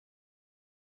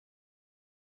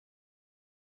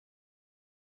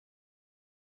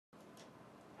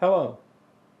Hello,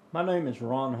 my name is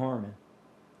Ron Harmon,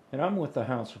 and I'm with the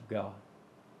House of God.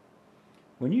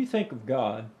 When you think of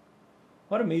God,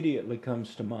 what immediately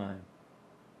comes to mind?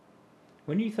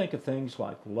 When you think of things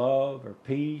like love or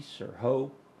peace or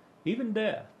hope, even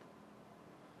death,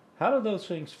 how do those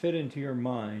things fit into your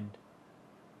mind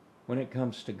when it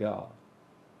comes to God?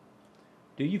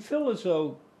 Do you feel as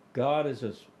though God is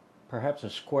perhaps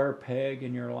a square peg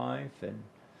in your life and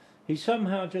he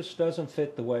somehow just doesn't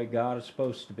fit the way God is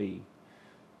supposed to be?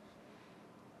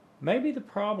 Maybe the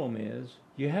problem is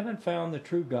you haven't found the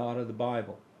true God of the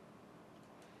Bible.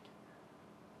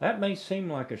 That may seem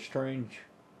like a strange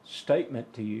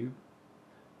statement to you,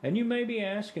 and you may be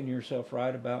asking yourself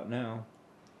right about now,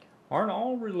 aren't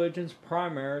all religions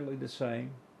primarily the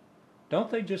same?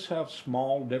 Don't they just have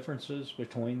small differences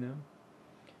between them?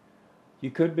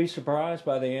 You could be surprised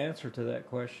by the answer to that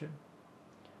question.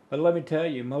 But let me tell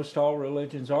you, most all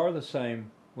religions are the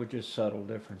same with just subtle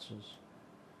differences.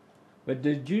 But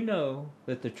did you know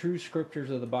that the true scriptures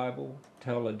of the Bible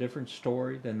tell a different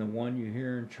story than the one you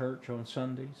hear in church on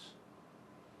Sundays?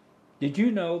 Did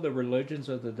you know the religions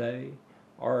of the day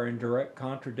are in direct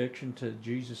contradiction to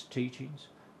Jesus' teachings,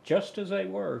 just as they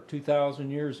were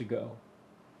 2,000 years ago?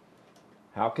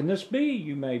 How can this be,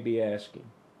 you may be asking?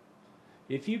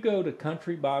 If you go to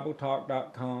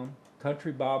countrybibletalk.com,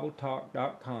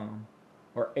 countrybibletalk.com,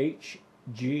 or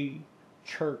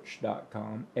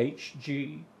hgchurch.com,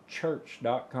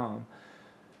 hgchurch.com,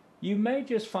 you may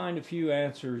just find a few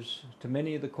answers to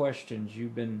many of the questions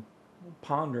you've been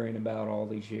pondering about all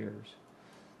these years.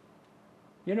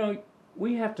 You know,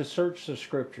 we have to search the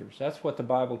scriptures. That's what the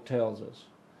Bible tells us.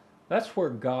 That's where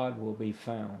God will be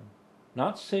found.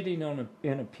 Not sitting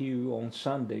in a pew on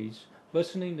Sundays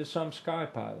listening to some sky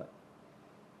pilot.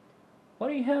 What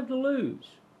do you have to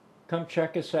lose? Come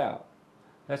check us out.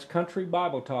 That's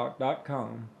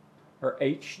countrybibletalk.com or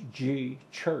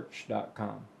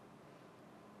hgchurch.com.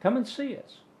 Come and see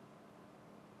us.